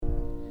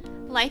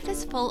Life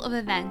is full of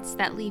events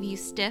that leave you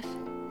stiff,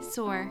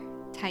 sore,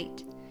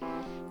 tight.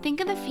 Think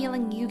of the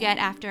feeling you get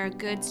after a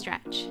good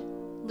stretch.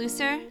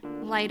 Looser,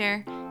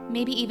 lighter,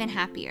 maybe even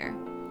happier.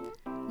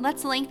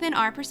 Let's lengthen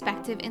our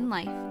perspective in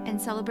life and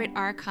celebrate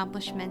our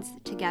accomplishments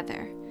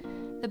together.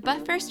 The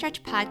But First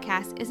Stretch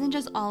podcast isn't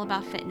just all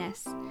about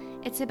fitness.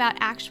 It's about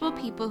actual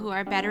people who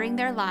are bettering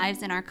their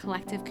lives in our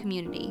collective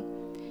community.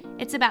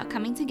 It's about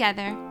coming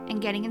together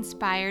and getting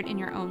inspired in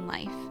your own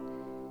life.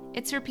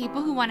 It's for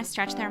people who want to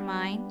stretch their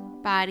mind,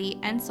 body,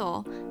 and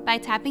soul by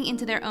tapping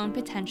into their own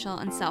potential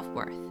and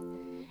self-worth.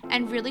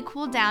 And really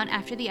cool down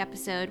after the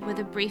episode with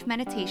a brief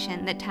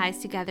meditation that ties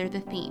together the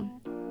theme.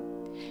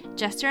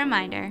 Just a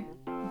reminder,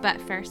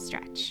 but first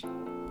stretch.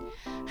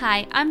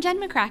 Hi, I'm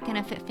Jen McCracken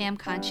of FitFam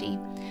Conchi.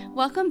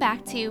 Welcome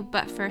back to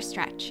But First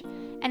Stretch.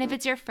 And if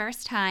it's your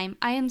first time,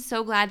 I am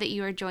so glad that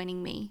you are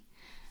joining me.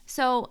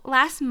 So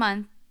last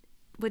month,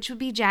 which would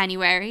be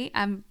January,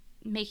 I'm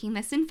making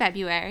this in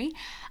February,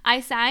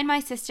 I signed my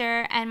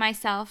sister and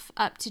myself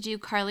up to do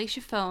Carly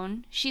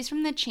Chiffone. She's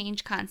from the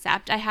Change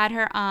Concept. I had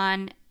her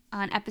on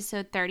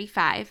episode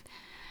 35.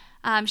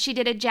 She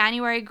did a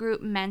January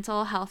group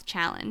mental health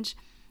challenge,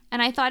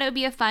 and I thought it would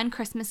be a fun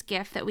Christmas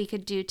gift that we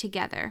could do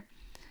together.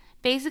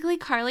 Basically,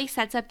 Carly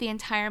sets up the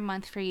entire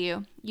month for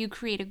you. You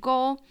create a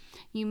goal,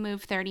 you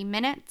move 30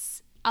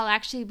 minutes. I'll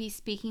actually be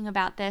speaking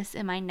about this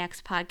in my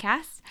next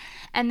podcast.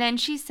 And then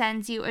she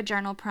sends you a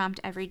journal prompt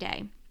every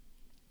day.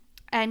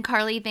 And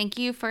Carly, thank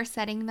you for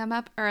setting them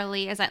up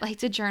early, as I like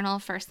to journal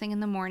first thing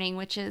in the morning,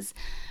 which is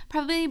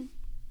probably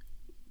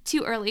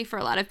too early for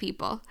a lot of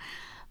people.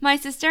 My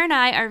sister and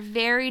I are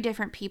very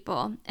different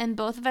people, and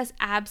both of us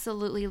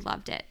absolutely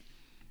loved it.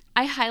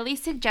 I highly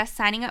suggest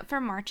signing up for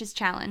March's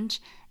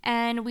challenge,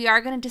 and we are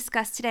going to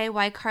discuss today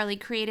why Carly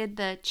created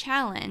the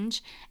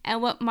challenge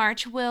and what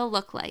March will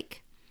look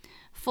like.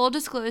 Full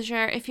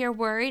disclosure, if you're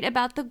worried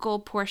about the goal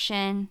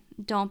portion,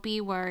 don't be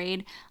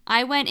worried.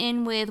 I went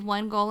in with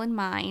one goal in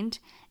mind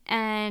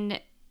and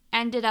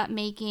ended up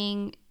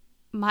making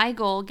my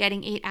goal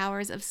getting 8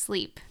 hours of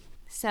sleep.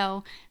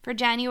 So for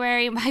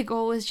January, my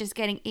goal was just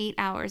getting 8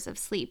 hours of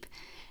sleep,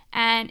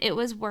 and it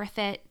was worth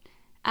it.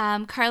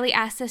 Carly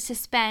asked us to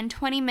spend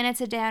 20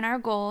 minutes a day on our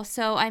goal,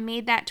 so I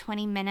made that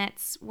 20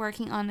 minutes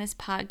working on this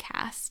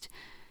podcast.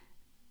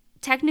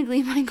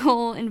 Technically, my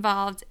goal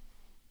involved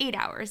 8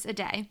 hours a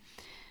day.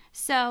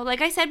 So,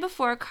 like I said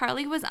before,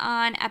 Carly was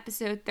on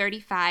episode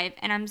 35,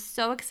 and I'm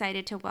so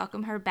excited to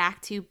welcome her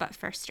back to But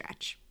First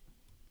Stretch.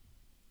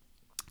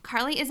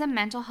 Carly is a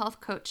mental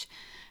health coach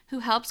who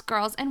helps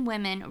girls and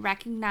women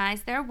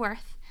recognize their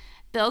worth,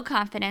 build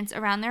confidence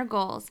around their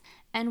goals,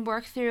 and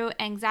work through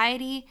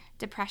anxiety,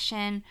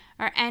 depression,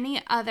 or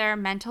any other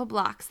mental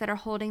blocks that are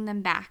holding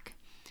them back.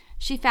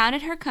 She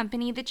founded her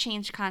company, The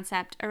Change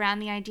Concept, around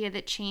the idea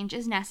that change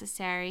is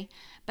necessary,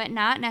 but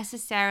not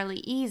necessarily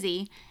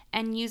easy,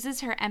 and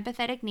uses her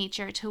empathetic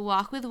nature to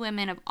walk with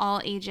women of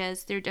all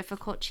ages through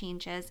difficult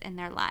changes in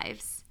their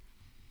lives.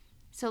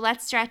 So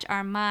let's stretch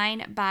our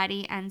mind,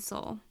 body, and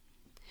soul.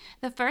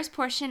 The first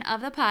portion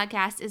of the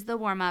podcast is the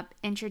warm-up,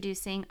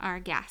 introducing our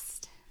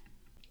guest.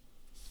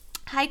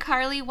 Hi,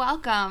 Carly.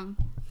 Welcome.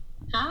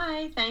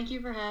 Hi. Thank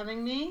you for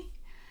having me.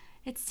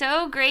 It's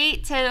so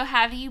great to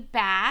have you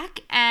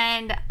back,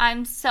 and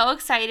I'm so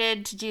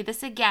excited to do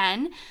this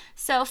again.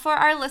 So for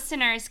our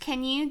listeners,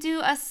 can you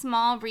do a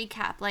small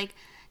recap? Like,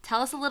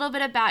 tell us a little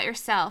bit about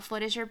yourself.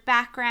 What is your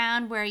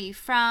background? Where are you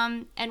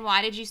from? And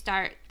why did you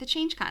start the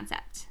Change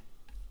Concept?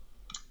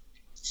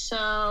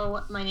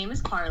 So my name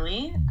is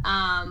Carly.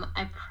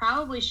 I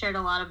probably shared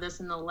a lot of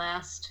this in the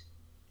last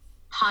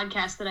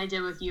podcast that I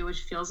did with you,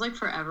 which feels like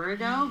forever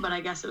ago, but I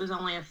guess it was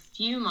only a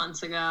few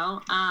months ago.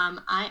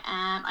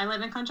 I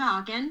live in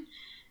Conshohocken,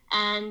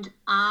 and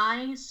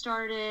I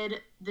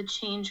started the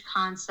Change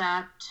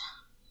Concept,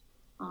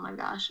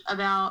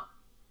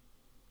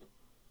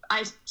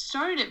 I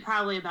started it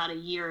probably about a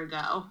year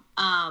ago.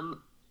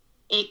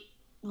 It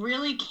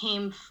really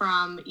came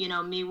from,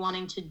 me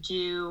wanting to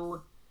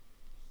do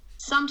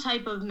some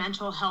type of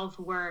mental health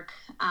work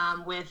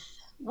with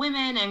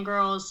women and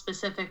girls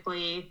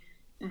specifically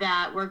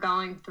that were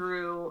going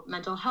through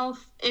mental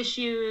health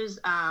issues,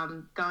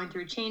 going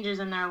through changes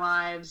in their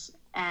lives,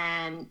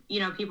 and,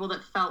 people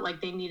that felt like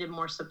they needed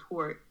more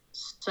support.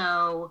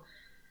 So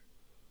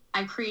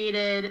I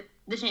created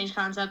the Change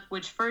Concept,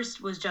 which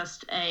first was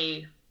just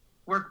a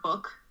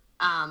workbook.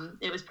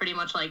 It was pretty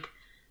much like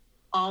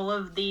all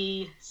of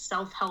the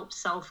self-help,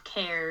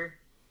 self-care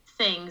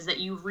things that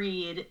you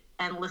read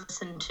and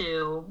listen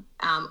to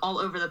all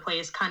over the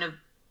place, kind of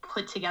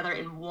put together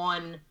in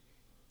one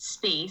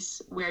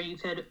space where you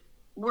could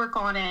work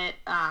on it.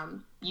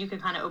 You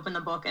could kind of open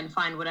the book and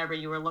find whatever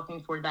you were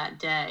looking for that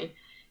day.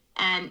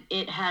 And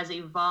it has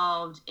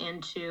evolved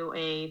into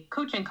a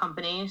coaching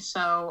company.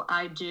 So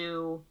I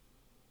do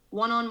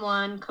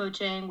one-on-one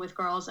coaching with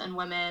girls and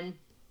women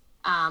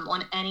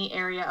on any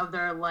area of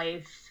their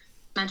life,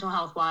 mental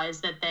health wise,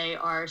 that they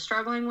are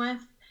struggling with.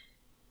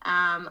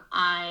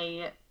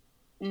 I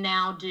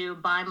now do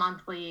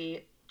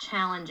bi-monthly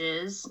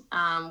challenges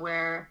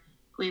where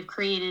we've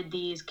created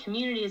these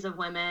communities of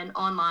women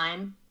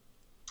online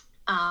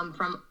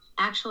from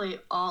actually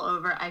all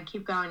over. I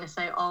keep going to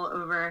say all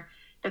over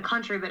the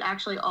country, but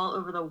actually all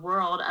over the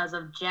world as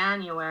of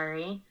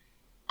January.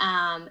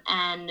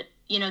 And,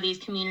 you know, these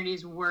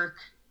communities work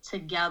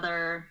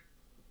together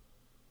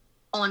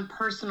on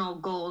personal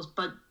goals,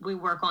 but we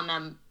work on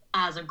them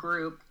as a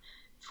group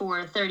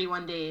for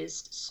 31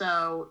 days.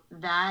 So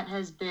that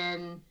has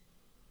been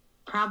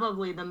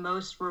probably the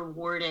most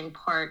rewarding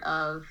part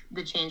of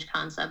the change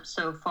concept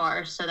so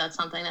far. So that's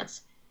something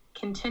that's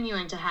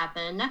continuing to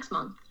happen next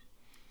month.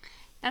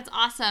 That's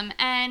awesome.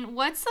 And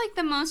what's like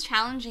the most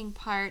challenging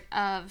part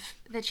of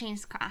the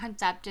change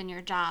concept in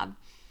your job?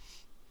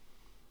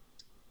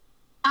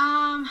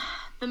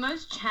 The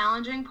most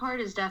challenging part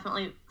is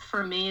definitely,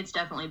 for me, it's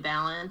definitely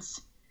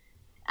balance.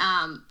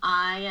 I'm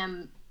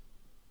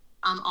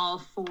all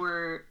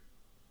for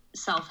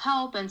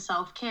self-help and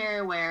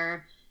self-care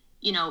where,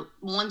 you know,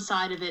 one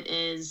side of it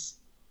is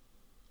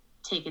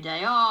take a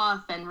day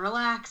off and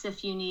relax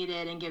if you need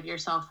it and give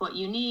yourself what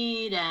you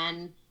need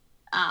and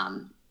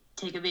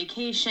take a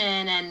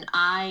vacation. And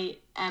I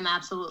am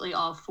absolutely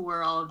all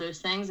for all of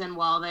those things. And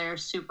while they're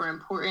super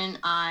important,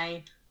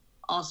 I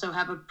also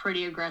have a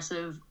pretty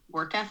aggressive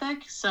work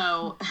ethic.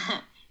 So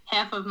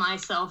half of my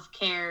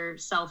self-care,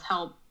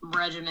 self-help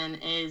regimen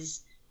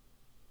is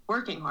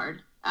working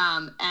hard.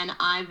 And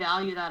I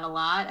value that a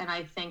lot. And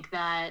I think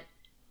that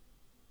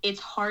it's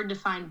hard to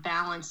find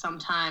balance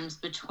sometimes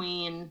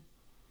between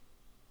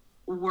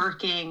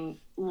working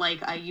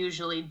like I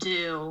usually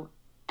do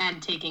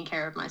and taking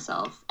care of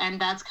myself. And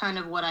that's kind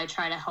of what I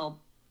try to help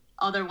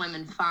other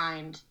women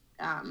find,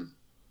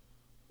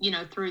 you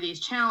know, through these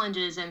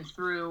challenges and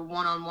through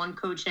one-on-one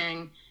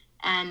coaching.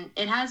 And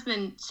it has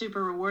been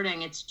super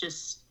rewarding. It's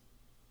just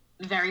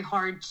very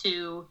hard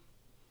to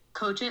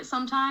coach it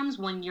sometimes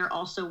when you're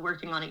also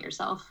working on it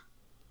yourself.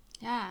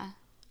 Yeah,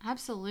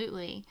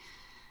 absolutely.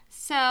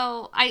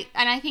 So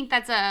I think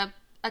that's a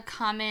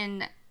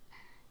common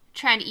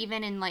trend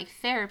even in like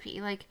therapy.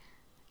 Like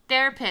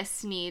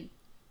therapists need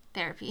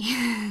therapy.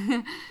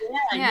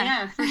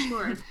 Yeah, for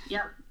sure.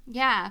 Yep.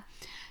 Yeah.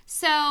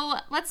 So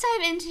let's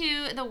dive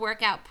into the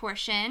workout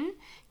portion.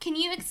 Can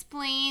you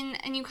explain,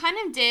 and you kind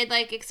of did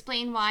like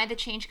explain why the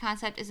change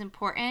concept is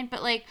important,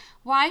 but like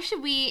why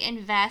should we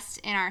invest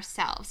in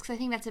ourselves? Because I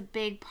think that's a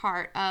big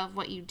part of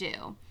what you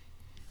do.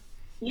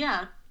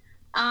 Yeah.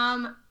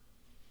 I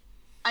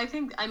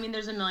mean,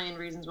 there's a million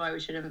reasons why we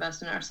should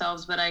invest in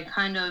ourselves, but I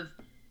kind of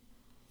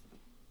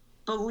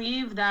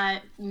believe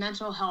that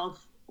mental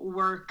health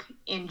work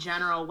in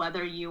general,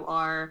 whether you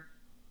are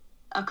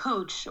a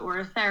coach or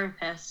a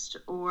therapist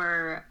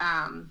or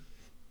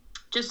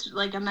just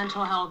like a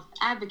mental health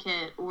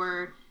advocate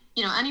or,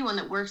 you know, anyone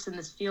that works in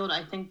this field,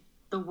 I think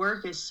the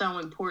work is so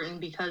important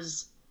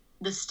because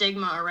the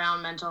stigma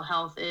around mental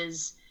health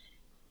is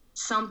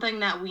something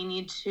that we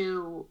need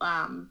to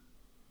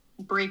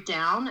break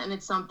down, and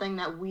it's something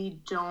that we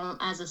don't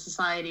as a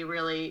society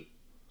really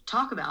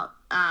talk about.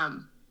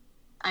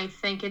 I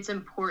think it's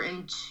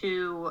important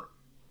to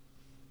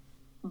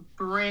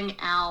bring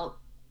out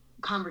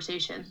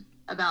conversation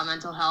about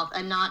mental health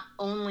and not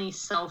only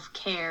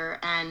self-care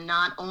and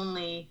not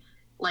only,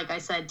 like I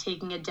said,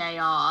 taking a day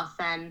off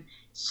and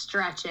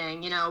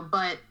stretching, you know,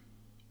 but,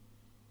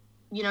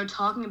 you know,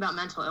 talking about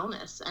mental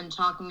illness and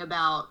talking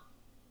about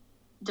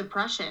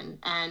depression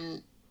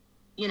and,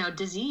 you know,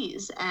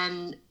 disease.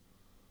 And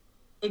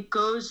it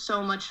goes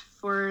so much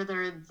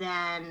further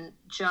than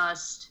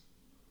just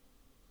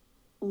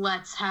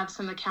let's have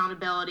some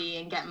accountability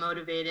and get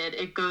motivated.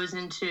 It goes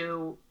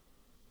into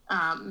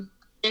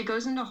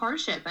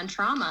hardship and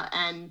trauma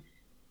and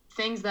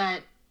things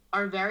that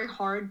are very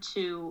hard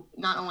to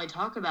not only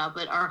talk about,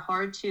 but are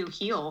hard to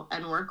heal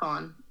and work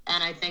on.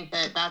 And I think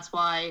that that's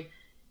why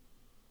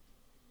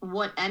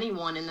what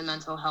anyone in the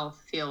mental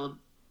health field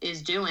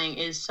is doing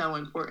is so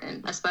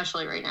important,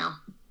 especially right now.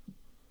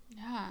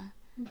 Yeah.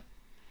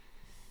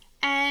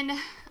 And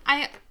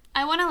I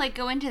want to like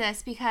go into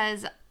this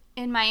because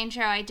in my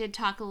intro I did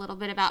talk a little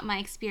bit about my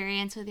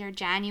experience with your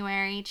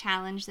January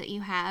challenge that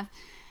you have.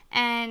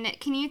 And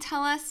can you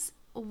tell us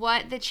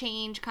what the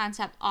change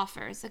concept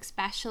offers,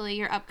 especially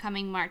your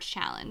upcoming March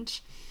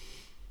challenge?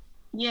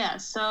 Yeah,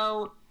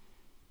 so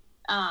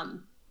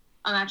I'm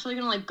actually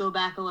going to like go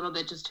back a little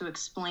bit just to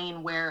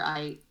explain where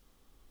I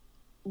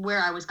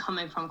was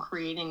coming from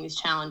creating these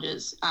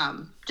challenges,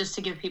 just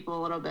to give people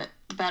a little bit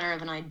better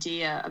of an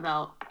idea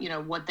about, you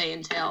know, what they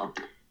entail.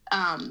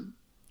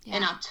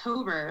 In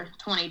October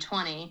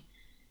 2020,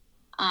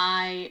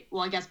 I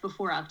guess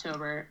before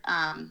October,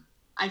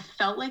 I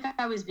felt like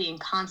I was being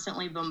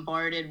constantly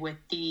bombarded with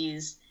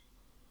these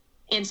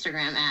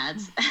Instagram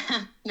ads,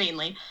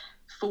 mainly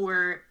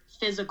for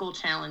physical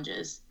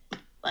challenges,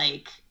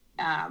 like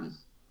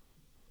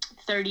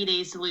 30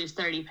 days to lose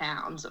 30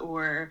 pounds,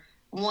 or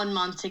 1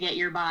 month to get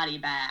your body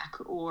back,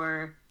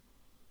 or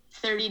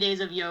 30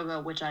 days of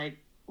yoga, which I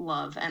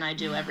love and I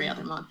do every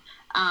other month,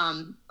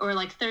 or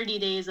like 30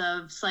 days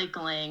of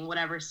cycling,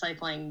 whatever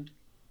cycling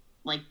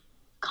like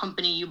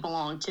company you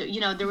belong to.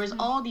 You know, there was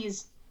all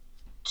these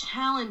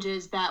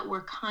challenges that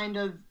were kind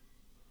of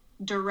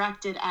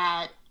directed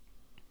at,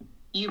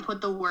 you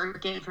put the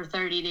work in for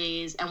 30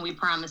 days and we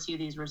promise you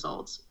these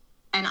results.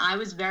 And I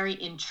was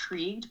very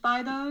intrigued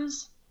by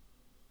those.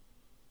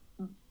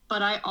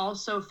 But I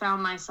also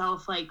found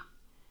myself like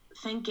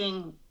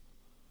thinking,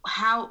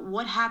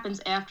 what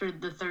happens after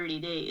the 30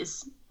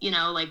 days? You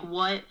know, like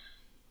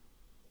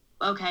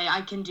okay,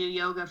 I can do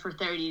yoga for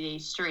 30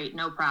 days straight,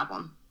 no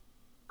problem.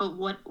 But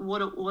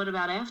what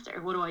about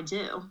after? What do I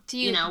do? Do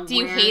you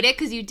hate it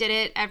because you did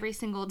it every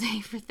single day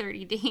for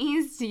 30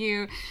 days? Do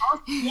you?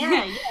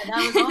 Yeah,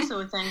 that was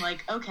also a thing.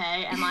 Like,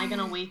 okay, am I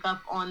gonna wake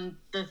up on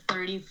the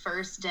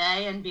 31st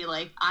day and be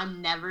like,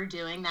 I'm never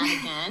doing that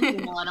again?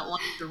 You know, I don't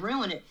want to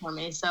ruin it for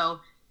me. So,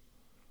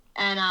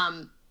 and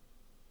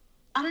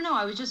I don't know.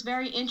 I was just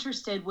very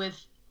interested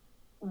with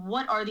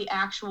what are the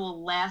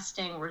actual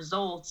lasting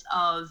results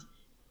of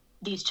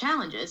these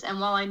challenges. And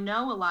while I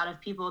know a lot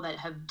of people that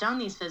have done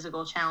these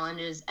physical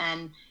challenges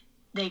and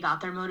they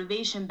got their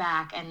motivation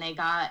back and they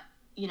got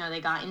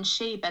in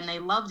shape and they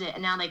loved it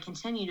and now they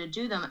continue to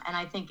do them, and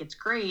I think it's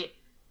great,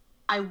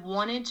 I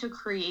wanted to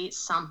create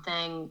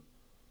something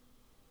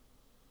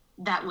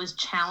that was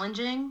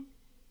challenging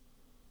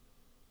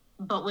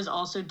but was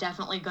also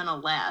definitely going to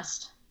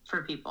last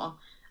for people.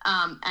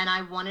 And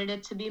I wanted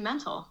it to be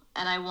mental,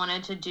 and I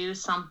wanted to do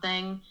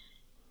something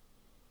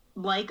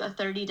like a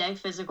 30-day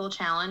physical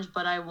challenge,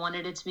 but I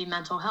wanted it to be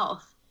mental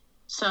health.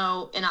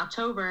 So in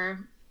October,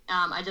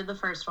 I did the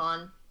first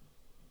one.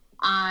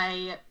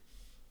 I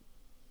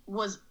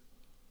was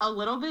a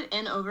little bit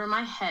in over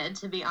my head,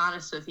 to be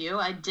honest with you.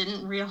 I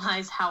didn't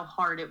realize how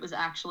hard it was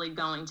actually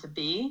going to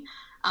be.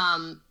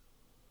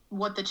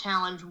 What the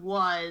challenge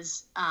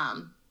was,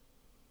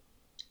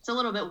 it's a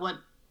little bit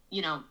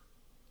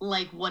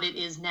like what it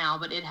is now,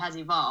 but it has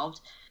evolved.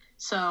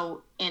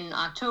 So in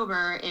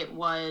October, it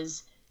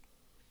was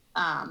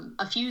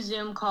a few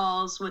Zoom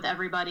calls with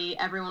everybody.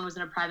 Everyone was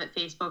in a private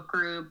Facebook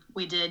group.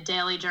 We did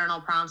daily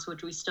journal prompts,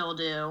 which we still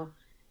do.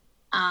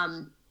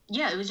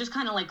 It was just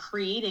kind of like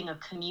creating a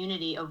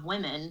community of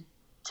women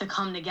to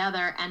come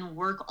together and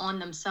work on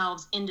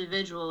themselves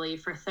individually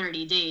for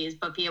 30 days,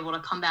 but be able to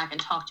come back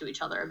and talk to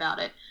each other about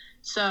it.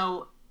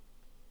 So,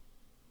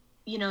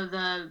 you know,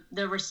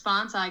 the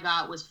response I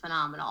got was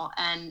phenomenal.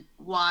 And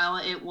while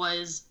it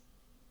was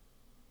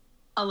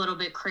a little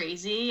bit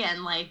crazy,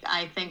 and like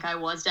I think I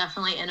was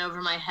definitely in over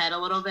my head a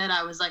little bit,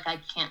 I was like, I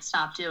can't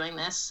stop doing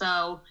this.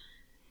 So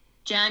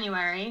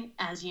January,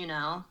 as you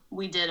know,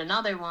 we did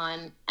another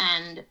one,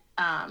 and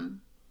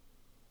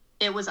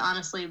it was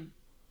honestly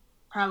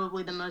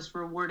probably the most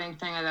rewarding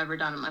thing I've ever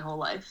done in my whole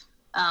life.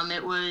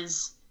 It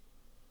was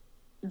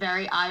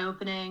very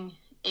eye-opening.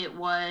 It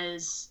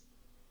was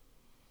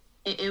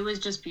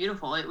just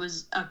beautiful. It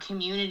was a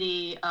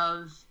community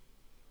of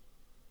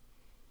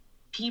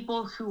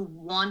people who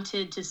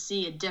wanted to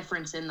see a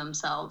difference in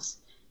themselves.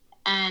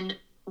 And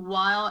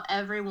while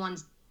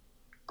everyone's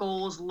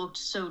goals looked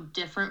so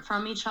different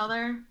from each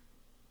other,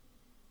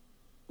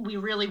 we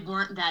really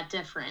weren't that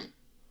different.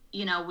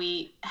 You know,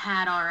 we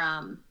had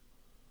our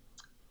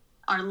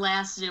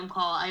last Zoom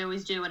call. I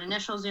always do an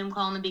initial Zoom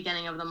call in the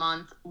beginning of the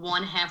month,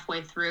 one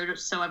halfway through,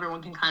 so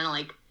everyone can kind of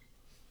like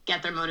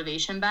get their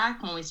motivation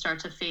back when we start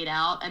to fade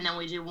out. And then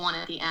we do one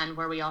at the end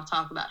where we all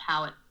talk about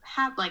how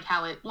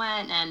it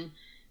went and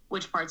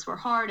which parts were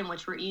hard and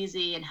which were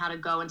easy and how to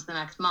go into the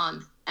next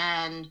month.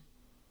 And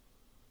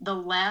the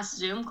last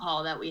Zoom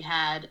call that we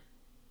had,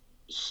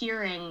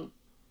 hearing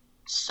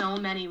so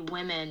many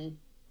women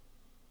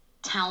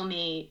tell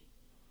me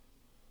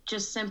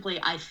just simply,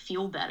 I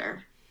feel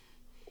better,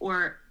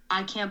 or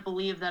I can't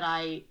believe that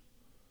I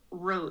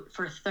wrote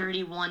for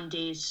 31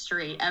 days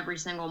straight every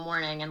single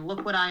morning, and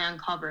look what I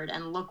uncovered,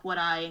 and look what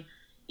I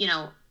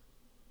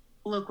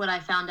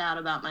found out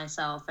about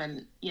myself.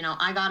 And, you know,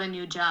 I got a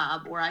new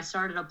job, or I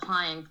started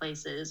applying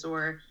places,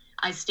 or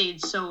I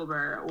stayed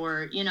sober,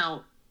 or, you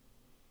know,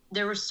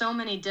 there were so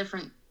many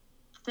different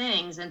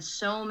things and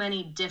so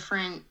many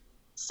different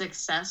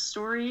success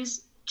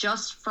stories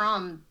just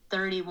from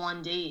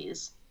 31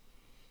 days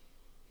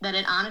that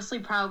it honestly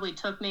probably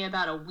took me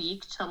about a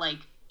week to like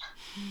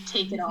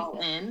take it all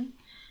in.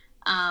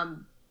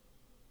 And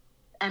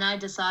I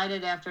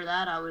decided after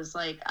that, I was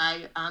like,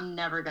 I'm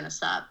never going to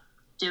stop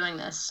doing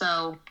this.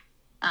 So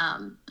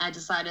I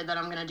decided that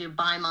I'm going to do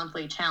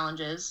bi-monthly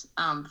challenges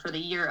for the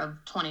year of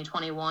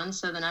 2021.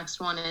 So the next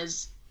one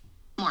is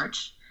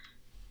March.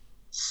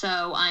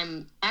 So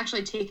I'm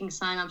actually taking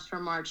signups for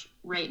March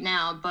right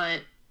now,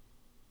 but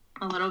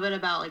a little bit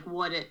about like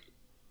what it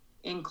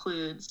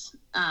includes.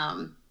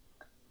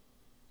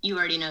 You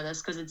already know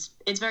this because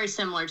it's very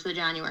similar to the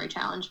January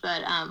challenge,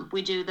 but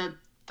we do the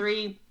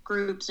 3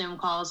 group Zoom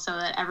calls so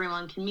that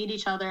everyone can meet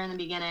each other in the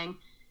beginning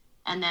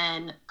and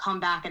then come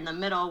back in the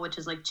middle, which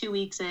is like 2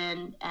 weeks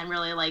in, and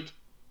really like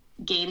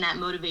gain that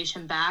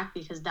motivation back,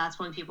 because that's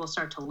when people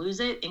start to lose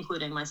it,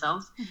 including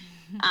myself.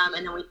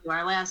 And then we do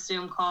our last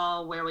Zoom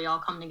call where we all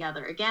come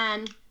together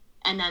again.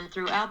 And then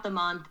throughout the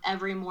month,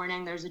 every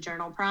morning there's a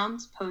journal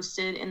prompt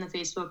posted in the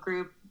Facebook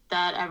group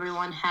that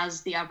everyone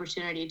has the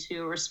opportunity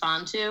to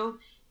respond to.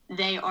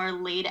 they are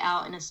laid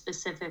out in a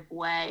specific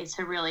way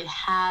to really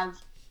have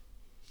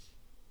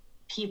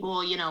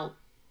people,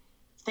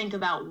 think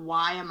about,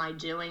 why am I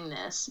doing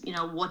this?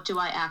 What do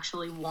I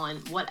actually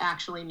want? What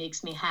actually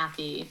makes me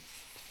happy?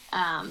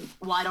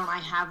 Why don't I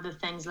have the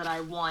things that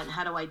I want?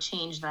 How do I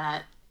change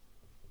that?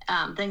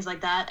 Things like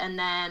that. And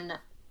then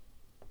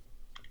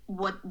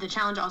what the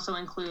challenge also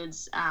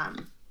includes,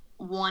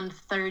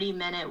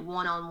 30-minute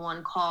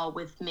one-on-one call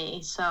with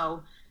me.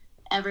 So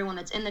everyone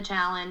that's in the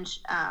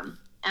challenge,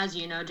 as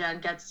you know, Jen,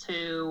 gets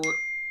to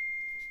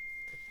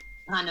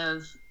kind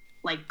of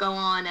like go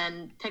on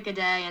and pick a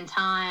day and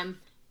time,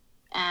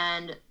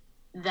 and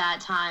that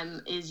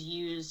time is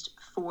used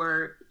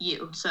for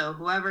you. So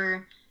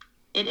whoever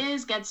it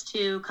is gets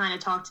to kind of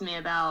talk to me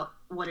about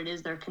what it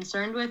is they're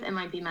concerned with. It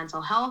might be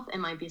mental health. It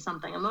might be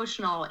something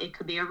emotional. It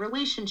could be a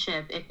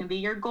relationship. It can be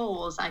your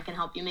goals. I can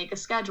help you make a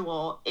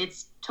schedule.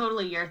 It's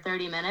totally your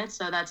 30 minutes.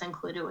 So that's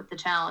included with the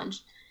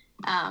challenge.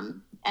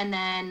 And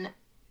then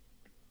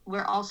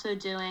we're also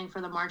doing,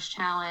 for the March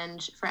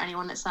challenge, for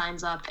anyone that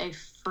signs up, a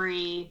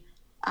free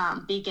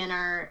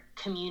beginner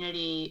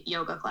community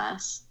yoga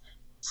class.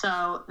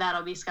 So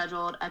that'll be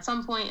scheduled at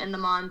some point in the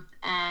month,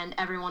 and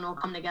everyone will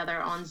come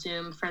together on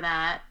Zoom for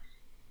that.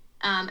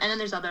 And then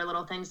there's other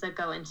little things that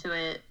go into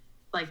it,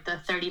 like the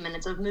 30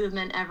 minutes of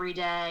movement every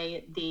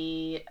day,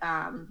 the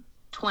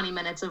 20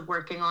 minutes of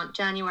working on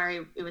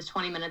January. It was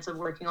 20 minutes of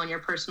working on your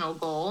personal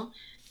goal.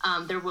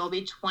 There will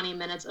be 20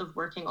 minutes of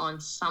working on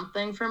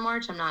something for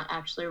March. I'm not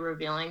actually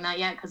revealing that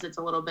yet because it's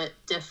a little bit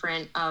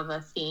different of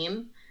a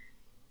theme.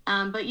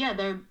 But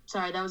yeah,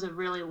 sorry, that was a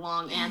really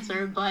long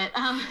answer, but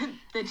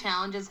the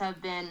challenges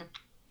have been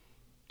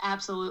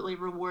absolutely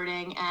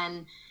rewarding,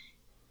 and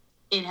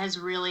it has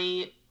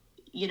really,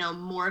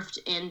 morphed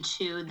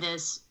into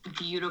this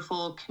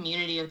beautiful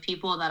community of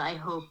people that I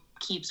hope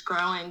keeps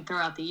growing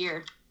throughout the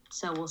year.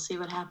 So we'll see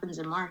what happens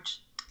in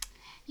March.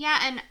 Yeah,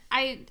 and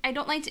I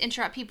don't like to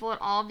interrupt people at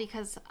all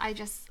because I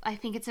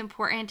think it's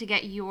important to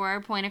get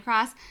your point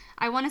across.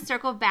 I want to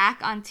circle back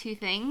on two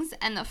things.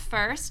 And the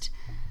first,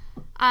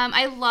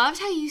 I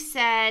loved how you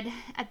said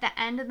at the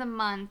end of the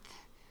month,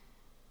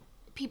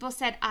 people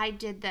said, I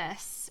did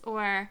this,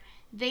 or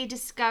they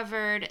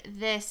discovered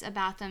this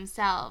about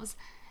themselves.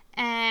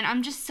 And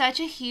I'm just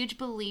such a huge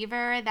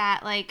believer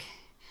that, like,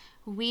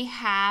 we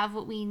have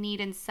what we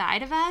need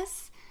inside of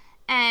us.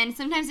 And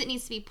sometimes it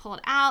needs to be pulled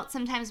out.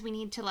 Sometimes we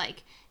need to,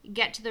 like,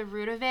 get to the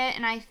root of it.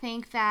 And I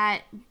think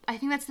that's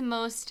the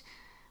most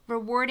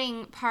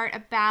rewarding part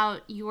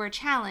about your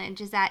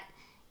challenge, is that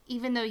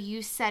even though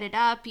you set it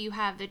up, you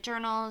have the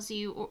journals,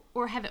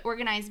 or have it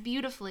organized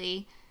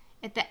beautifully,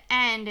 at the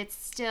end, it's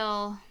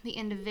still the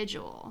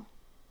individual,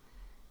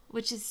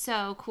 which is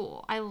so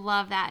cool. I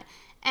love that.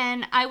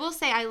 And I will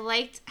say, I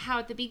liked how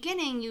at the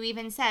beginning you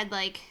even said,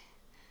 like,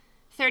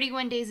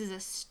 31 days is a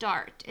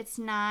start. It's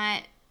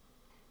not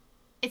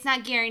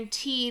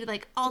guaranteed,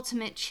 like,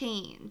 ultimate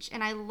change.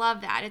 And I love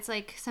that. It's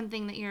like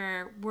something that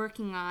you're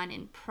working on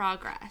in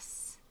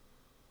progress.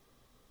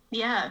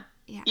 Yeah.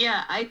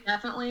 I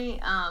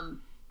definitely,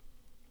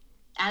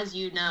 as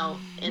you know,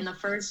 in the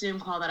first Zoom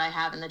call that I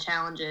have in the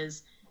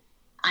challenges,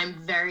 I'm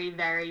very,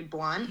 very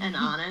blunt and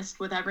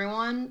honest with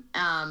everyone.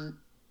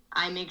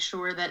 I make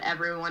sure that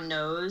everyone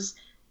knows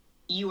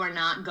you are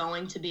not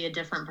going to be a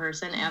different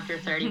person after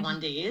 31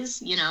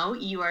 days.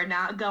 You are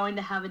not going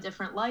to have a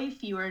different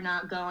life. You are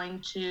not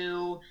going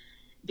to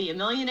be a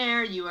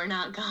millionaire. You are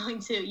not going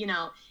to,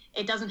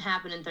 it doesn't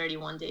happen in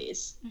 31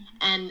 days. Mm-hmm.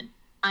 And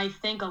I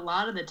think a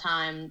lot of the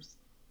times,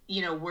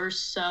 we're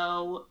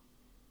so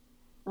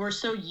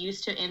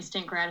used to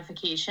instant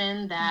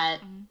gratification that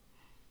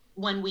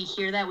when we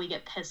hear that, we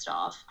get pissed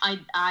off.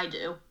 I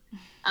do.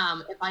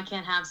 If I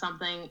can't have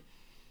something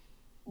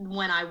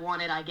when I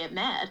want it, I get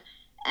mad.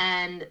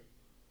 And,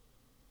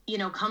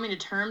 coming to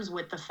terms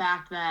with the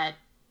fact that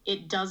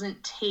it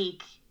doesn't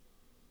take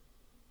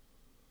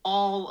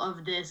all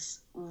of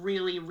this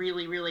really,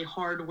 really, really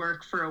hard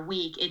work for a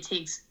week. It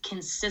takes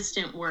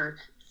consistent work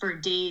for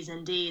days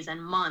and days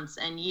and months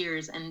and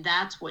years. And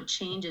that's what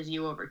changes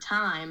you over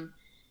time.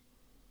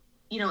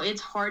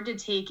 It's hard to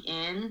take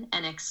in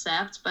and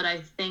accept, but I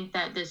think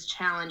that this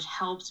challenge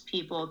helps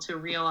people to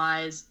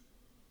realize,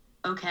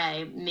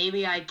 okay,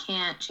 maybe I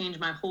can't change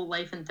my whole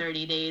life in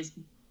 30 days,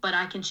 but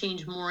I can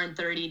change more in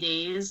 30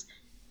 days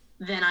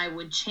than I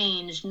would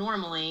change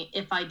normally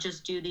if I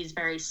just do these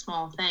very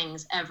small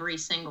things every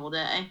single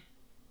day.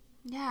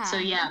 Yeah. So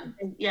yeah,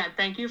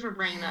 thank you for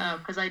bringing that up,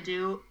 because I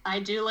do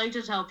like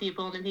to tell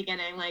people in the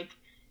beginning, like,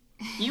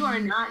 you are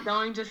not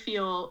going to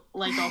feel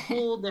like a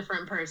whole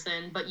different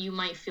person, but you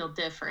might feel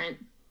different.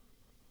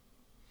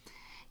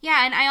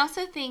 Yeah, and I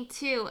also think,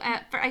 too,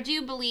 I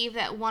do believe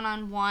that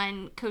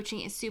one-on-one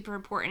coaching is super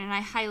important, and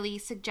I highly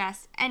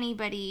suggest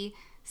anybody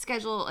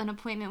schedule an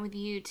appointment with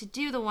you to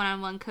do the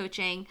one-on-one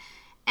coaching.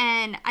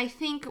 And I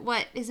think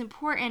what is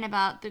important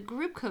about the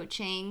group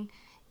coaching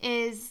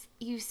is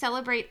you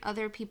celebrate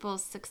other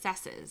people's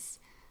successes.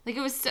 Like,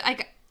 it was,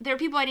 like, there are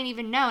people I didn't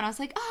even know, and I was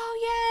like,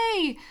 oh,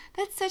 yay,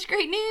 that's such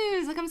great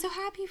news. Like, I'm so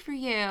happy for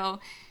you.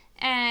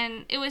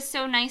 And it was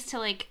so nice to,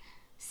 like,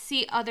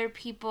 see other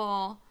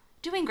people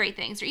doing great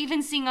things, or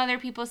even seeing other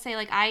people say,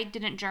 like, I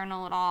didn't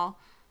journal at all,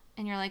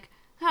 and you're like,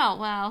 oh,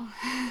 well,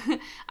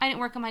 I didn't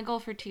work on my goal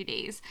for 2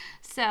 days.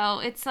 So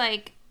it's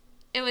like,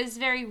 it was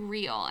very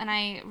real, and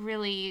I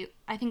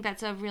think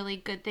that's a really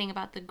good thing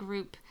about the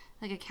group,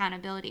 like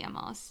accountability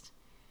almost.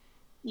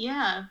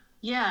 Yeah,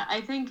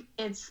 I think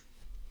it's,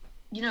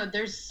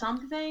 there's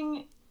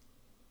something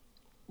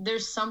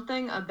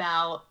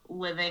about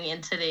living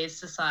in today's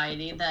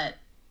society that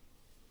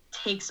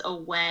takes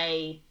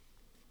away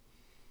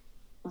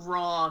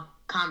raw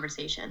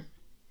conversation.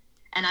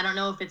 And I don't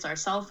know if it's our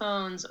cell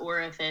phones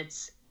or if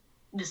it's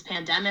this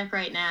pandemic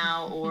right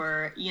now,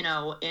 or,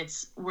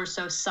 we're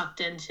so sucked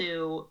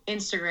into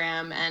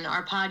Instagram and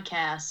our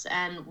podcasts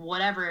and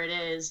whatever it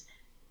is.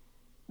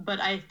 But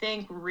I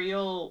think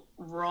real,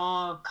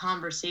 raw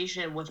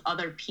conversation with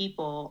other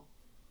people,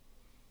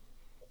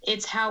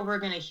 it's how we're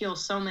going to heal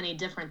so many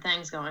different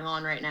things going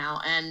on right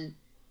now. And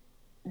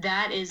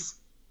that is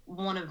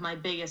one of my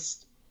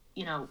biggest,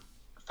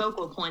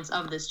 focal points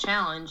of this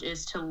challenge,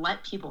 is to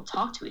let people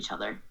talk to each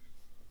other.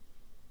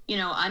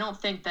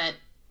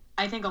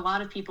 I think a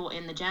lot of people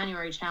in the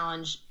January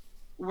challenge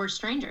were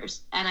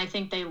strangers, and I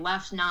think they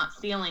left not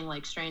feeling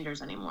like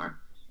strangers anymore.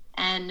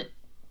 And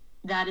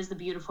that is the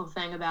beautiful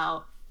thing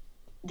about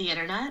the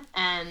internet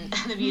and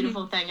the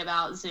beautiful thing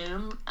about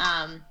Zoom.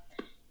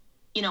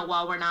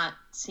 While we're not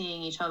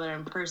seeing each other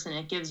in person,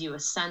 it gives you a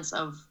sense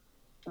of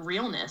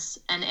realness.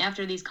 And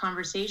after these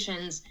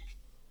conversations,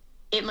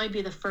 it might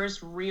be the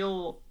first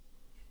real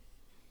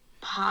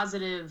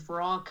positive,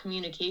 raw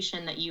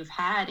communication that you've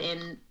had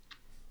in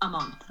a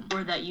month,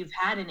 or that you've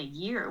had in a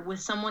year, with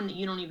someone that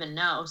you don't even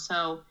know.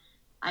 So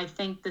I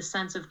think the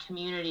sense of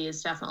community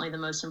is definitely the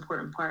most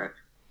important part.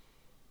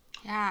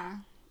 Yeah.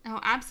 Oh,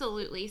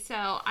 absolutely.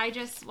 So I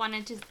just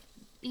wanted to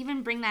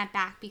even bring that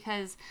back,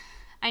 because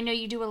I know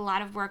you do a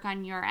lot of work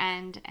on your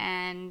end,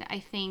 and I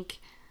think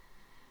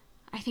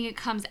it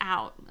comes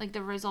out. Like,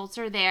 the results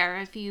are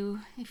there if you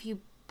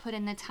put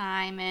in the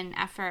time and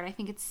effort. I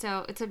think it's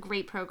a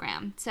great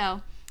program.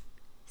 So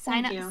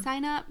sign up.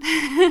 Sign up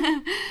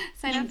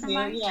for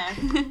March. Yeah.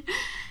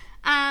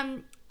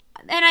 And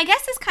I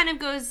guess this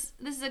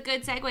is a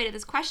good segue to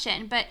this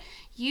question, but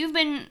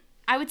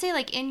I would say,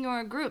 like, in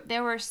your group,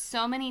 there were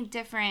so many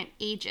different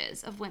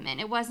ages of women.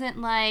 It wasn't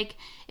like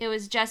it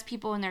was just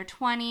people in their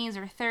 20s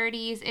or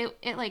 30s.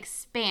 It like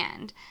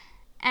spanned.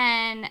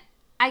 And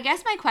I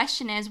guess my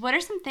question is, what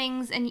are some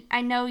things, and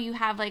I know you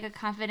have like a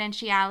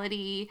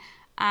confidentiality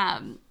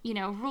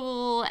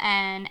rule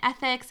and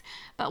ethics,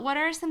 but what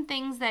are some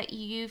things that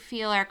you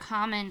feel are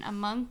common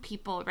among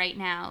people right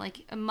now,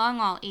 like among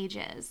all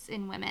ages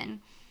in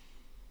women?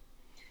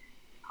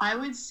 I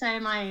would say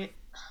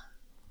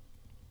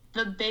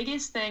the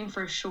biggest thing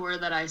for sure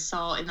that I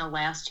saw in the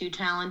last 2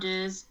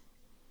 challenges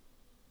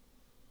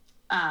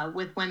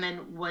with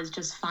women was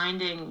just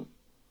finding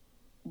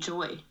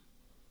joy,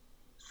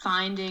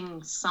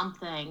 finding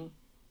something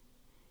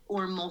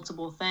or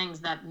multiple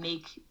things that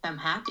make them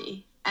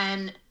happy.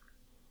 And,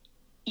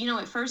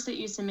 at first it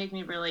used to make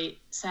me really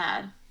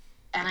sad.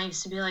 And I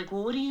used to be like,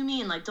 well, what do you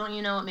mean? Like, don't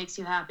you know what makes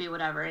you happy?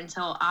 Whatever.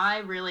 Until I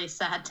really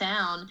sat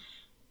down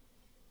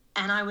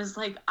and I was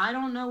like, I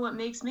don't know what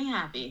makes me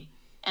happy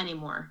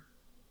anymore.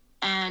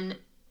 And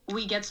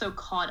we get so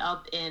caught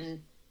up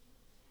in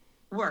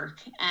work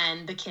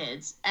and the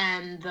kids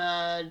and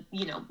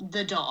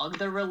the dog,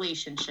 the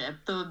relationship,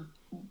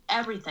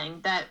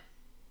 everything, that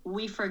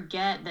we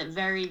forget that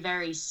very,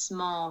 very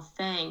small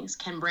things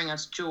can bring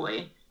us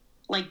joy,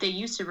 like they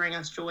used to bring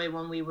us joy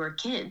when we were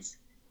kids.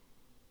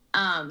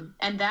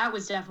 And that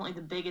was definitely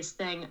the biggest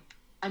thing.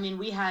 I mean,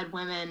 we had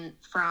women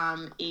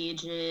from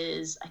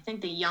ages, I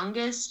think the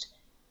youngest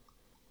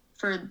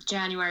for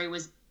January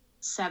was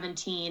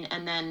 17,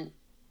 and then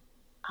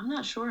I'm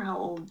not sure how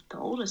old the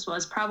oldest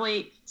was,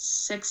 probably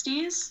 60s.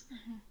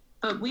 Mm-hmm.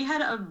 But we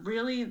had a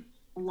really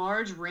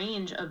large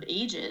range of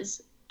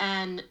ages,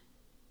 and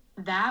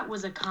that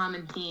was a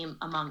common theme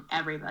among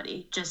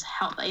everybody. Just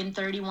help in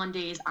 31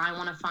 days, I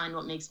want to find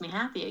what makes me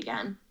happy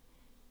again.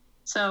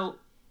 So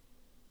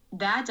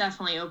that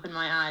definitely opened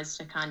my eyes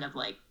to kind of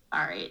like,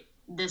 all right,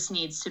 this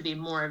needs to be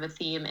more of a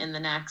theme in the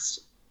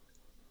next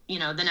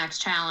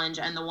challenge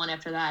and the one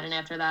after that and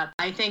after that.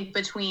 I think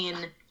between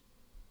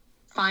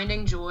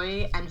finding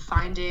joy and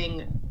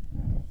finding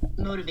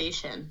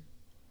motivation,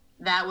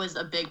 that was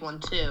a big one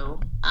too.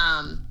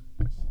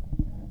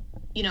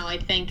 I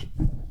think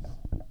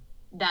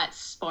that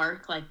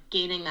spark, like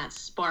gaining that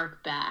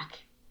spark back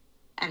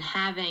and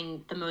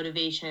having the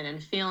motivation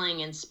and feeling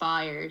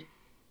inspired,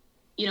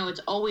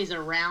 it's always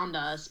around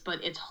us,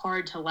 but it's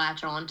hard to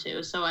latch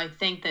onto. So I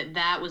think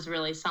that was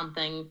really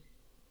something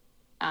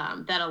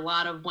that a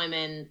lot of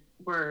women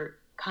were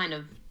kind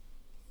of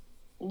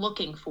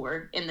looking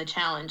for in the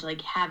challenge,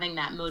 like having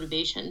that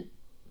motivation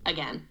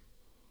again.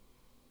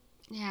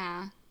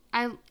 Yeah,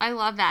 I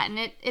love that. And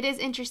it is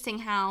interesting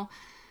how,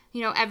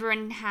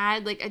 everyone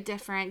had like a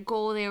different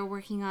goal they were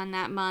working on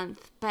that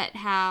month, but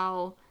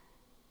how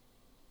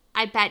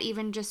I bet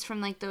even just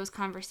from like those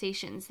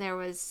conversations, there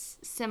was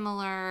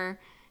similar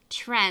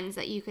trends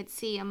that you could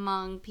see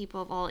among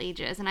people of all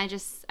ages. And I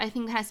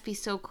think that has to be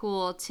so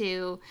cool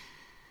to,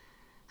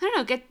 I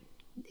don't know,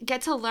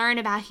 get to learn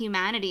about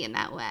humanity in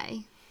that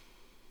way.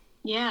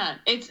 Yeah,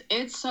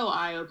 it's so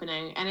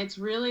eye-opening, and it's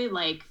really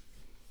like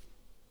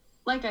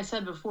I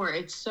said before,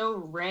 it's so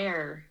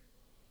rare,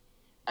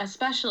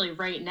 especially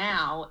right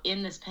now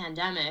in this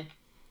pandemic,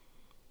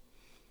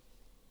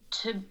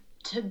 to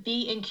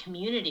be in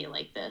community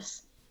like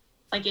this.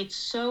 Like, it's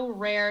so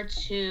rare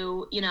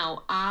to,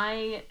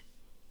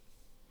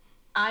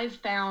 I've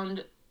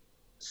found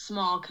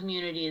small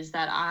communities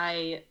that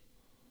I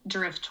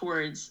drift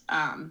towards,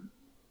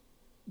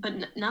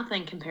 but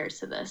nothing compares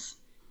to this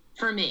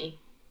for me.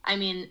 I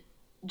mean,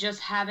 just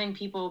having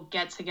people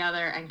get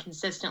together and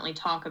consistently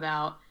talk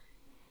about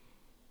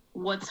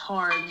what's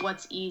hard,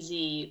 what's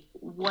easy,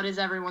 what is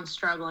everyone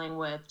struggling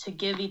with, to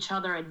give each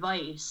other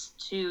advice,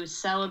 to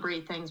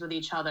celebrate things with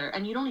each other.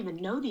 And you don't even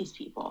know these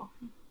people.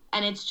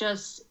 And it's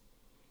just,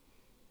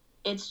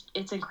 it's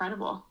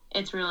incredible.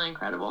 It's really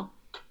incredible.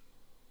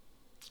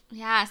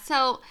 Yeah.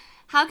 So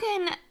how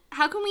can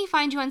we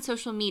find you on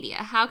social media?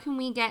 How can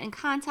we get in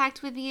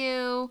contact with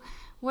you?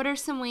 What are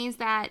some ways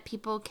that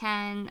people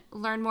can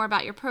learn more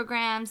about your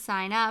program,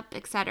 sign up,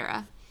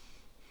 etc.?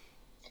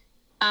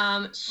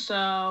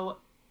 So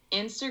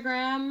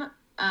Instagram,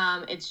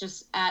 it's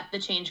just at The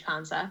Change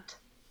Concept.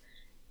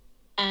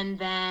 And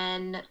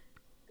then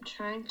I'm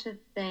trying to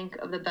think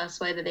of the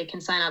best way that they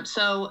can sign up.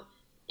 So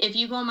if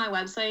you go on my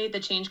website,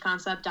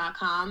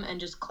 thechangeconcept.com, and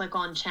just click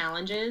on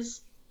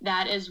challenges,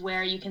 that is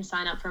where you can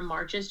sign up for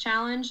March's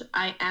challenge.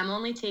 I am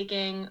only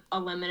taking a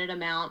limited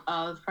amount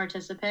of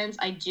participants.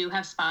 I do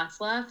have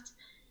spots left.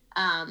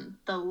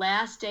 The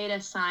last day to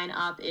sign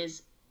up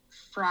is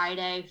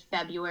Friday,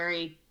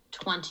 February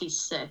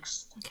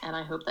 26th. And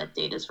I hope that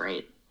date is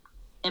right.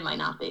 It might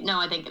not be. No,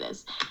 I think it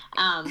is.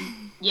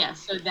 Yeah,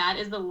 so that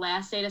is the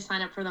last day to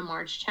sign up for the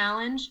March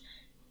challenge.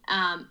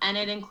 And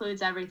it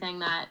includes everything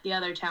that the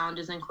other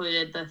challenges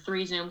included: the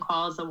 3 Zoom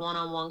calls, the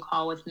one-on-one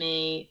call with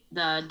me,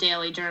 the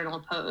daily journal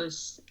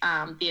posts,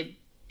 the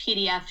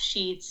PDF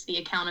sheets, the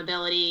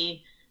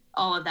accountability,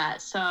 all of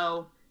that.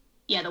 So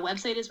yeah, the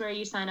website is where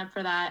you sign up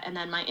for that. And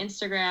then my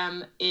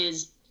Instagram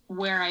is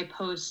where I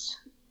post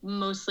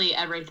mostly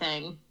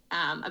everything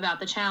about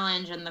the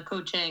challenge and the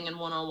coaching and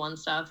one-on-one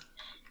stuff.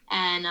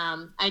 And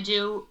I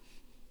do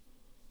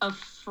a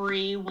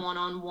free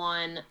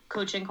one-on-one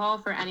coaching call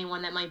for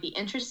anyone that might be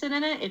interested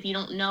in it. If you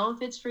don't know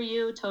if it's for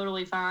you,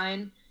 totally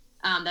fine.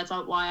 That's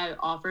why I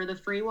offer the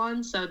free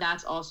one. So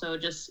that's also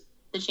just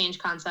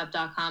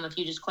thechangeconcept.com. If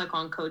you just click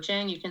on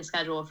coaching, you can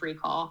schedule a free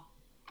call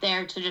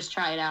there to just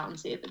try it out and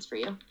see if it's for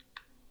you.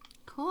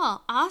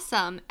 Cool.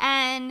 Awesome.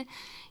 And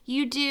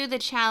you do the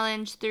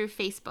challenge through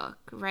Facebook,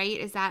 right?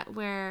 Is that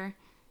where,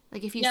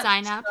 like, if you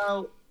sign up?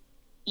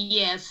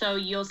 So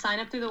you'll sign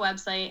up through the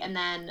website, and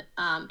then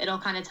it'll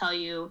kind of tell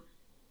you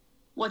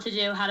what to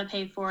do, how to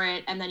pay for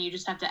it, and then you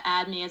just have to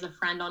add me as a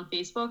friend on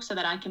Facebook so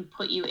that I can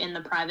put you in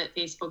the private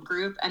Facebook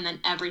group, and then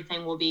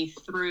everything will be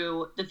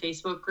through the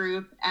Facebook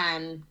group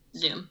and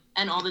Zoom,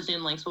 and all the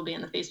Zoom links will be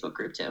in the Facebook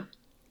group too.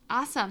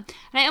 Awesome.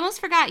 And I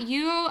almost forgot,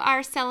 you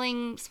are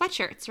selling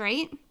sweatshirts,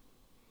 right?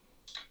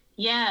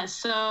 Yeah,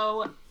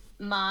 so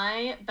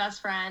my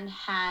best friend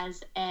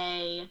has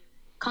a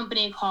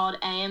company called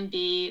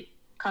A&B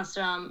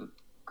Custom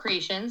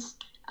Creations.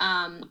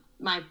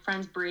 My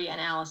friends Bree and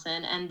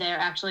Allison, and they're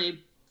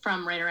actually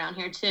from right around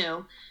here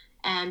too.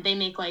 And they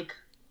make like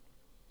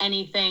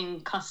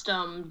anything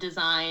custom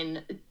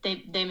design.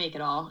 They make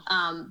it all.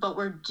 But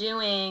we're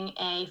doing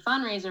a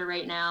fundraiser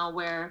right now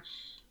where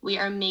we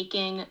are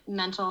making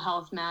Mental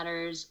Health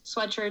Matters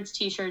sweatshirts,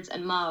 t-shirts,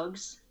 and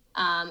mugs.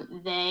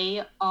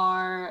 They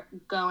are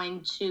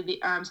going to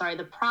be,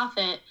 the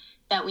profit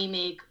that we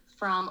make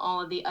from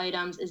all of the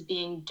items is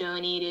being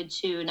donated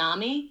to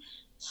NAMI.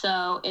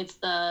 So it's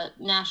the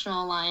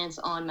National Alliance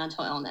on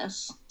Mental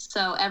Illness.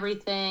 So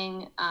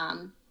everything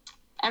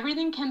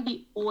can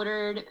be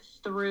ordered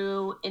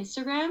through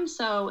Instagram.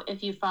 So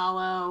if you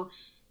follow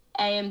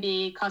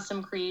A&B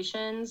Custom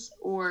Creations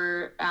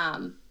or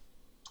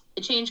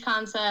The Change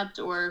Concept,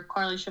 or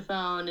Carly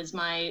Chiffone is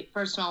my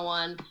personal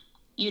one,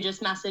 you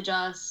just message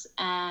us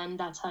and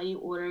that's how you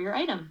order your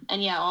item.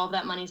 And yeah, all of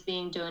that money's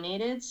being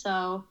donated.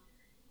 So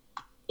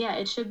yeah,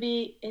 it should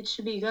be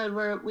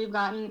good. We've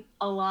gotten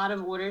a lot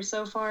of orders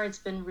so far. It's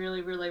been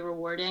really, really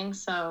rewarding.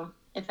 So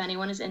if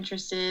anyone is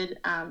interested,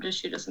 just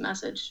shoot us a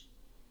message.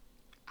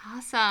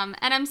 Awesome.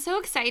 And I'm so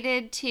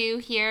excited to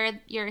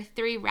hear your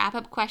 3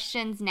 wrap-up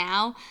questions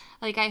now.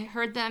 Like, I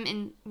heard them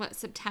in,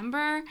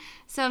 September?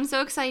 So I'm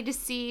so excited to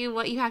see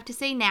what you have to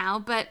say now.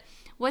 But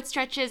what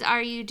stretches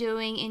are you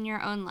doing in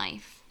your own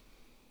life?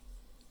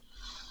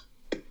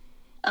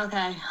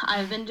 Okay.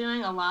 I've been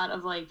doing a lot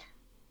of,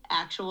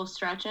 actual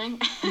stretching.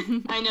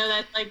 I know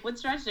that, what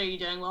stretches are you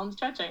doing? Well, I'm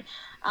stretching.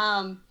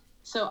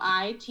 So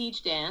I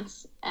teach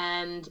dance,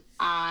 and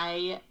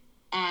I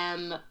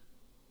am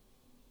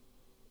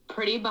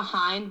pretty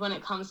behind when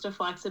it comes to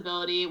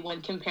flexibility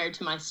when compared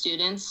to my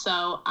students.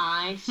 So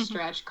I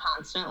stretch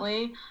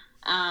constantly.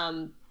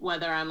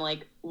 whether I'm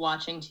like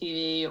watching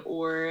TV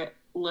or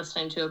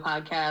listening to a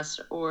podcast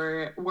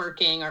or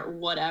working or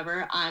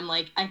whatever. I'm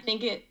like, I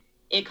think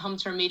it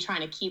comes from me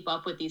trying to keep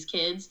up with these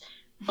kids.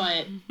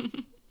 But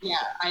yeah,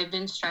 I've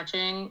been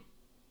stretching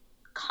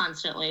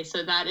constantly.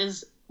 So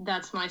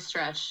that's my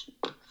stretch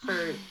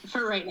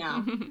for right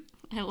now.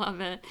 I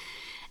love it.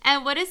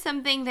 And what is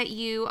something that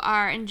you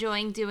are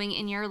enjoying doing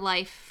in your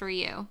life for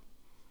you?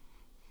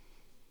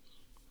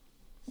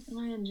 What am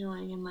I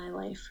enjoying in my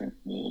life for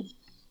me?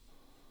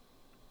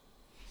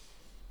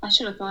 I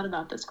should have thought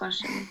about this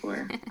question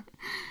before.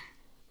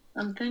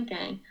 I'm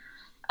thinking.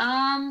 What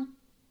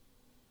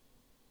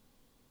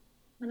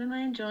am I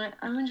enjoying?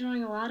 I'm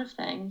enjoying a lot of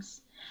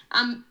things.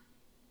 I'm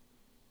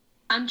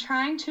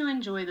trying to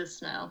enjoy the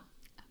snow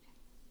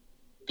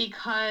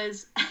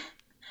because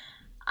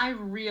I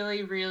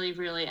really, really,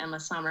 really am a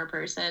summer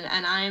person,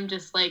 and I am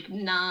just like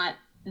not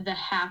the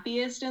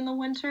happiest in the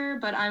winter,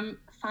 but I'm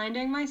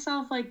finding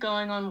myself like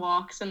going on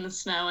walks in the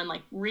snow and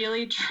like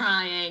really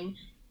trying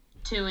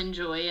to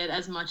enjoy it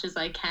as much as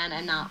I can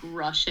and not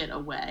rush it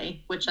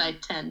away, which I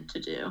tend to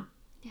do.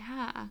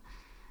 Yeah,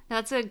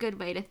 that's a good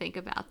way to think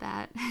about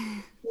that.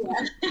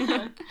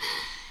 Yeah.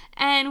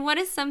 And what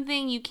is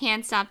something you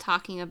can't stop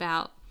talking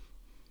about?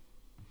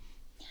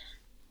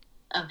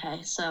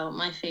 Okay, so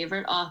my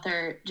favorite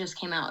author just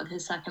came out with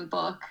his second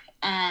book,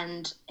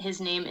 and his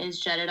name is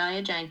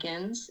Jedediah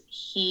Jenkins.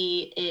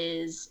 He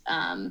is,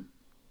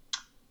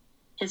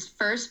 his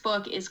first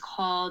book is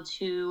called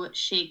To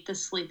Shake the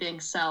Sleeping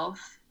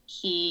Self.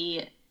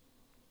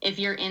 If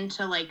you're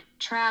into like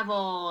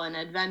travel and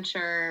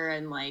adventure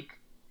and like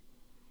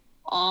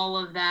all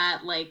of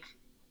that, like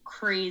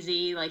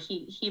crazy, like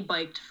he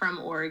biked from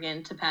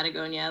Oregon to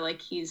Patagonia,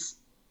 like he's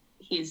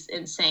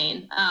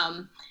insane.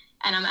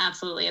 And I'm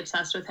absolutely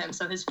obsessed with him.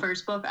 So his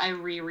first book I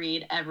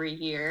reread every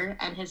year,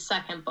 and his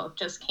second book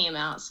just came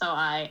out, so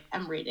I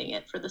am reading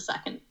it for the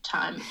second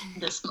time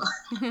this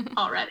month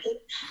already.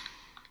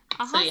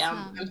 Awesome. So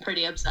yeah, I'm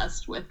pretty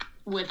obsessed with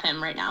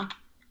him right now.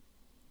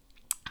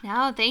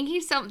 No, thank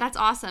you that's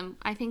awesome.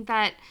 I think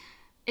that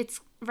it's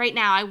right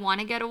now I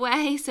want to get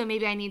away, so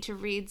maybe I need to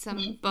read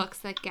some books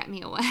that get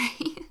me away.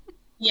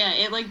 Yeah,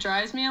 it like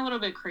drives me a little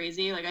bit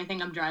crazy. Like I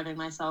think I'm driving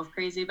myself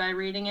crazy by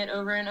reading it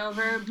over and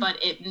over,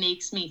 but it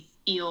makes me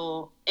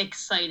feel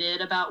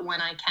excited about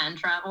when I can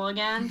travel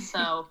again.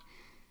 So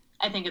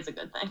I think it's a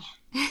good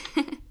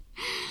thing.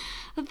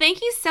 Well,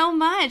 thank you so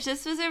much.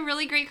 This was a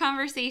really great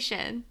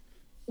conversation.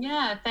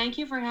 Yeah, thank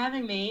you for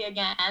having me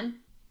again.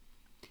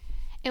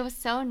 It was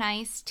so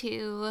nice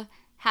to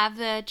have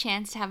the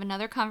chance to have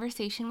another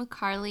conversation with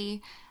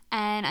Carly,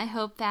 and I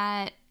hope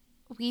that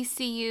we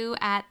see you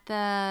at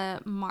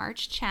the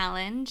March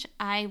challenge.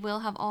 I will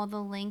have all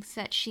the links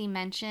that she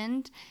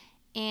mentioned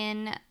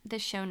in the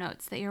show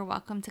notes that you're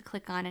welcome to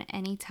click on at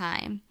any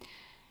time.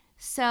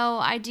 So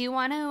I do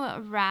want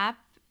to wrap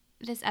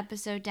this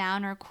episode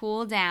down, or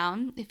cool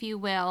down, if you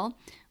will,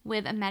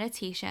 with a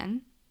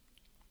meditation.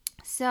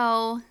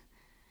 So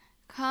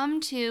come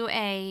to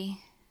a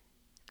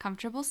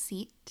comfortable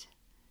seat.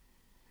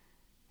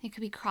 It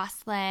could be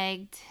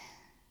cross-legged,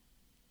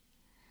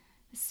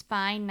 the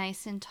spine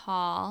nice and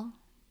tall.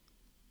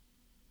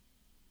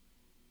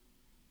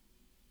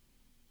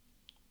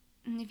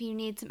 And if you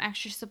need some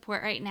extra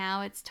support right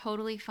now, it's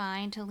totally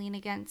fine to lean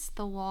against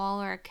the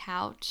wall or a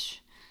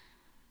couch.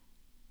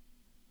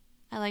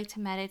 I like to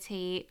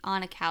meditate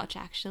on a couch,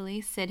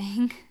 actually,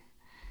 sitting.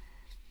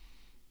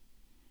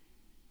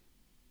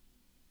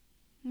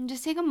 And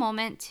just take a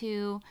moment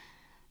to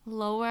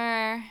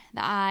lower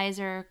the eyes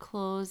or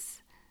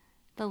close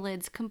the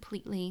lids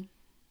completely.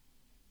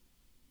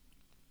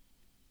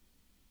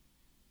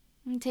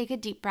 And take a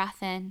deep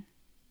breath in.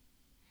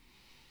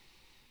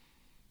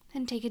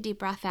 And take a deep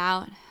breath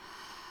out.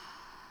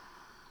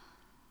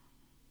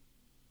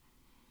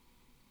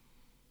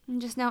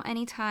 And just know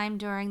anytime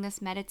during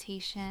this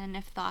meditation,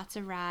 if thoughts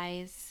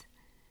arise,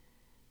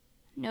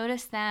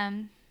 notice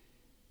them.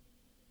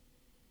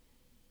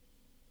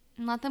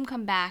 And let them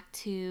come back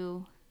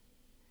to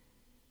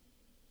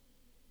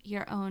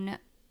your own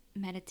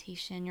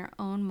meditation, your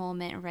own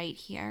moment right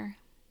here.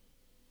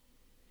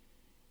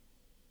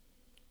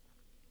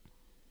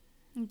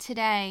 And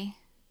today,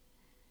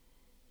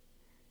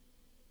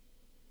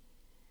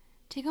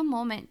 take a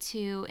moment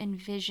to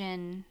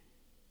envision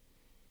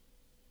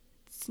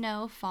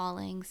snow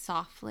falling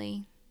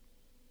softly.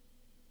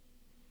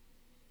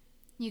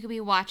 You could be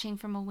watching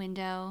from a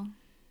window.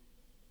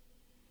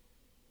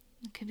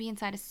 It could be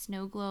inside a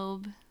snow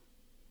globe.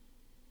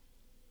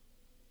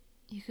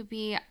 You could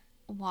be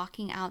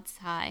walking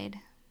outside.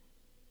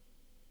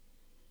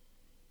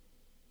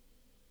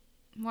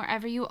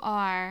 Wherever you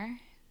are,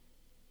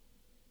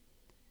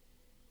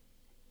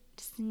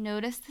 just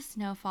notice the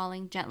snow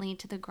falling gently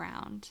to the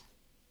ground.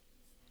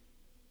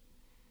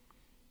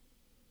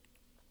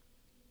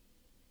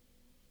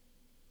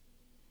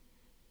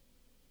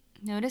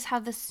 Notice how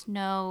the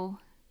snow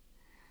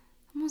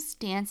almost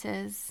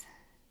dances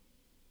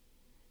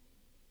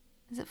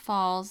as it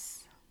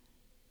falls.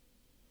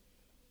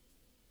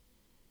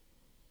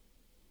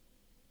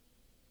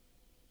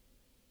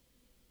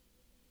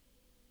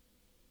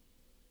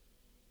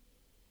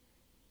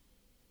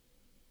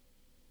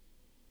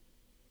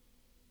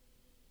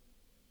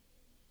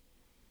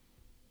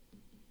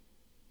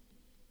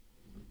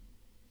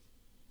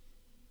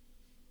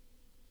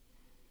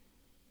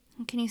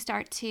 can you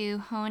start to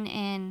hone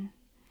in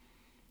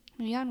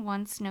maybe on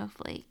one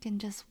snowflake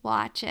and just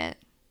watch it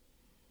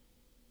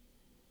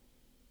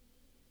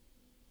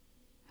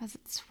as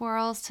it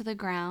swirls to the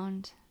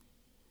ground.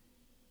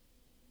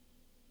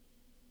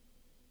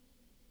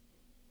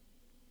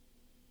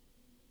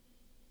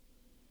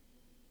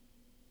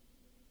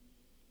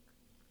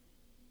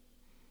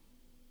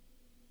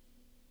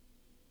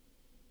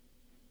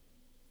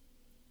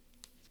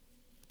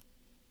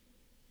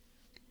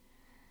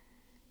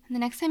 And the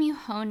next time you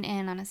hone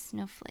in on a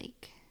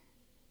snowflake,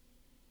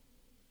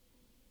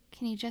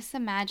 can you just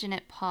imagine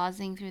it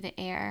pausing through the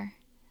air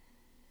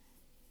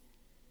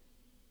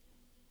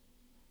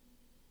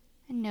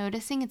and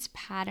noticing its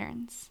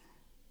patterns,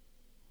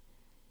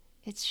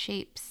 its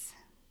shapes?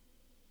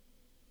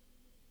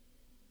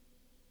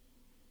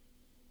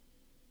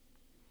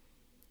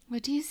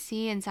 What do you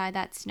see inside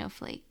that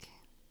snowflake?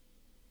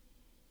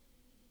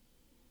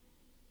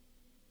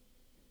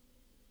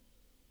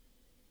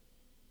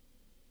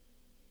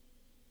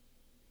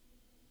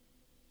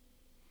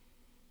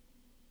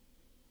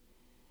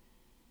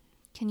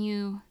 Can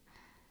you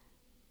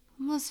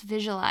almost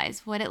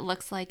visualize what it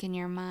looks like in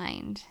your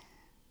mind?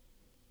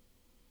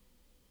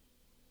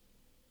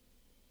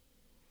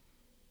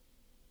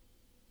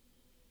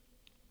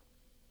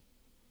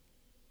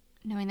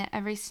 Knowing that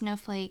every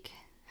snowflake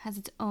has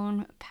its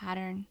own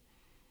pattern,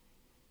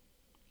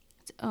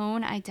 its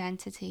own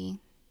identity,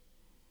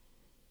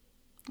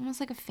 almost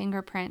like a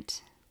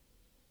fingerprint.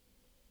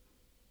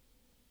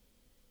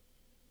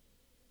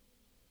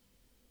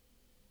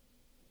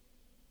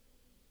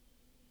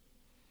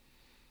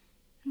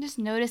 And just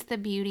notice the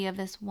beauty of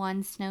this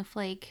one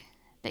snowflake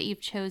that you've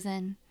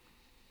chosen,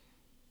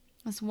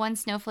 this one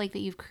snowflake that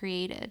you've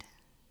created.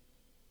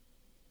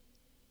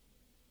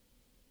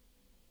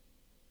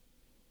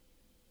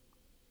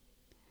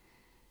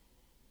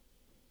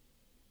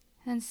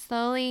 And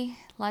slowly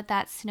let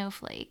that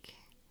snowflake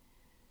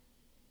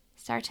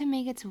start to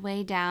make its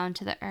way down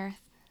to the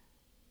earth,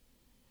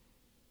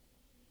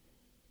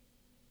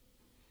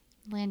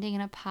 landing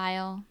in a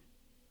pile.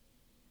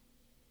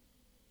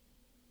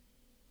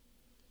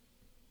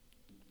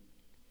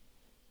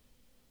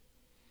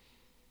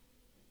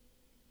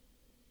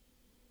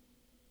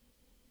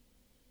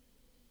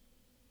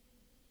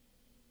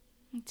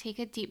 And take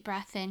a deep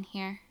breath in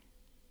here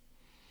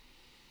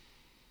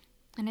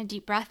and a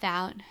deep breath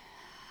out.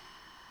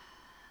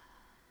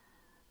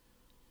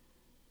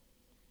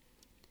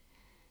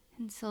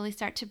 And slowly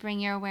start to bring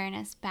your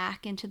awareness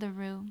back into the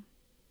room,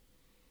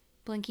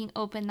 blinking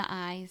open the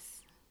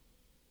eyes.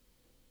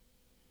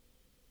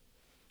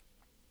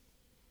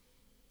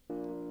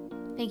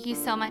 Thank you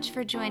so much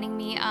for joining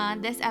me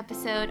on this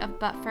episode of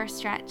But First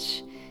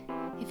Stretch.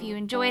 If you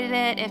enjoyed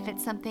it, if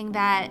it's something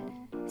that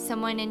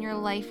someone in your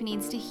life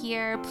needs to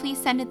hear, please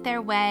send it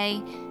their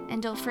way.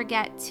 And don't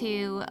forget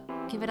to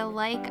give it a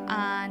like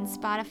on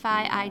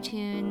Spotify,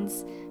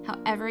 iTunes,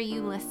 however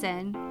you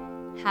listen.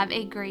 Have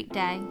a great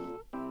day.